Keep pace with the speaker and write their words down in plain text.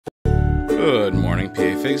Good morning,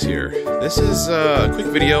 PA Figs here. This is a quick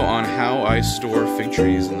video on how I store fig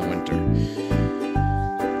trees in the winter.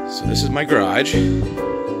 So this is my garage, and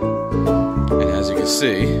as you can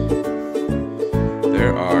see,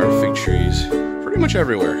 there are fig trees pretty much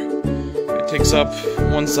everywhere. It takes up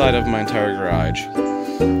one side of my entire garage,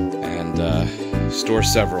 and store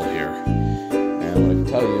several here. And what I can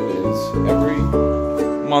tell you is every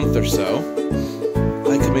month or so,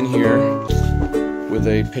 I come in here with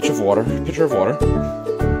a pitcher of water,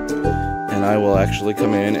 and I will actually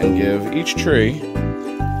come in and give each tree,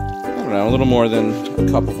 I don't know, a little more than a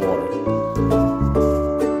cup of water.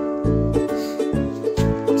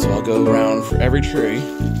 So I'll go around for every tree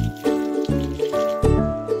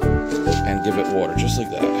and give it water, just like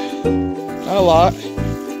that. Not a lot,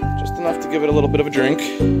 just enough to give it a little bit of a drink.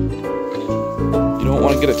 You don't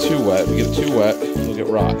want to get it too wet. If you get it too wet, you'll get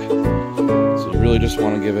rot. So you really just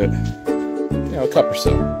want to give it, you know, a cup or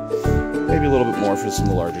so. Maybe a little bit more for some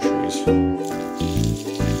of the larger trees.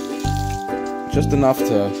 Just enough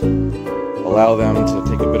to allow them to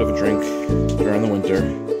take a bit of a drink during the winter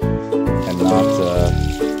and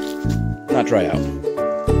not dry out.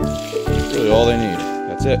 That's really all they need.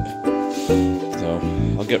 That's it. So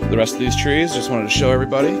I'll get the rest of these trees. Just wanted to show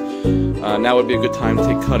everybody. Now would be a good time to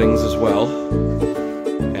take cuttings as well.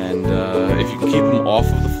 And if you can keep them off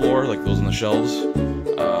of the floor, like those on the shelves,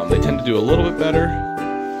 they tend to do a little bit better.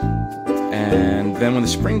 And then when the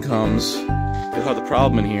spring comes, you'll have the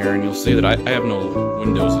problem in here, and you'll see that I have no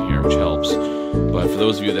windows in here, which helps. But for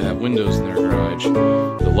those of you that have windows in their garage,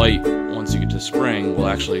 the light, once you get to spring, will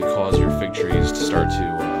actually cause your fig trees to start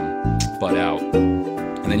to bud out.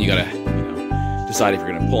 And then you gotta, decide if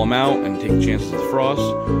you're gonna pull them out and take chances of the frost,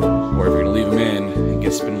 or if you're gonna leave them in and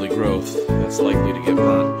get spindly growth that's likely to get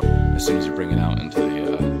burnt as soon as you bring it out into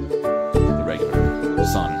the regular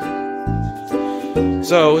sun.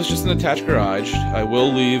 So it's just an attached garage. I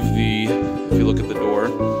will leave if you look at the door,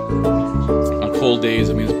 on cold days,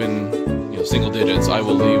 I mean it's been single digits, I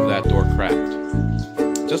will leave that door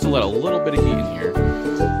cracked. Just to let a little bit of heat in here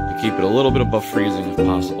and keep it a little bit above freezing if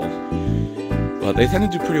possible. But they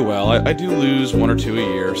tend to do pretty well. I do lose one or two a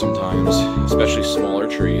year sometimes, especially smaller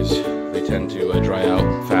trees. They tend to dry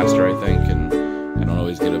out faster, I think, and I don't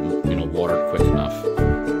always get them watered quick enough.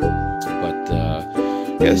 But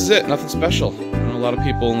yeah, this is it. Nothing special. A lot of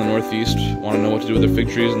people in the Northeast want to know what to do with their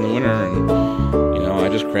fig trees in the winter, and I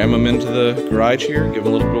just cram them into the garage here, give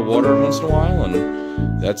them a little bit of water once in a while,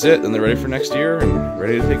 and that's it. Then they're ready for next year and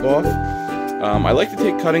ready to take off. I like to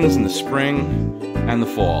take cuttings in the spring and the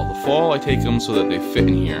fall. The fall I take them so that they fit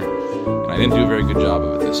in here, and I didn't do a very good job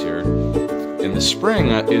of it this year. In the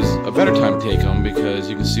spring is a better time to take them because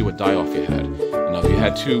you can see what die-off you had. If you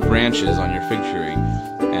had two branches on your fig tree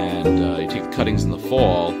and you take the cuttings in the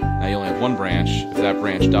fall, now you only have one branch. If that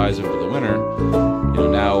branch dies over the winter,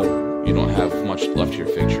 now you don't have much left to your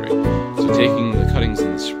fig tree. So taking the cuttings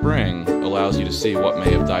in the spring allows you to see what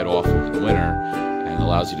may have died off over the winter, and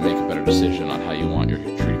allows you to make a better decision on how you want your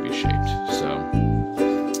tree to be shaped.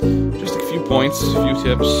 So just a few points, a few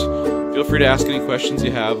tips. Feel free to ask any questions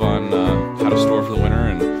you have on how to store for the winter,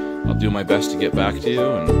 and I'll do my best to get back to you.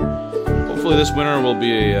 And hopefully this winter will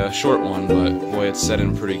be a short one, but boy, it's set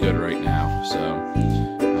in pretty good right now. So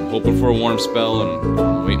I'm hoping for a warm spell, and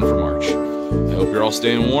I'm waiting for March. I hope you're all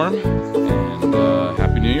staying warm, and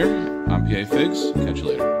Happy New Year. I'm PA Figs. Catch you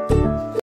later.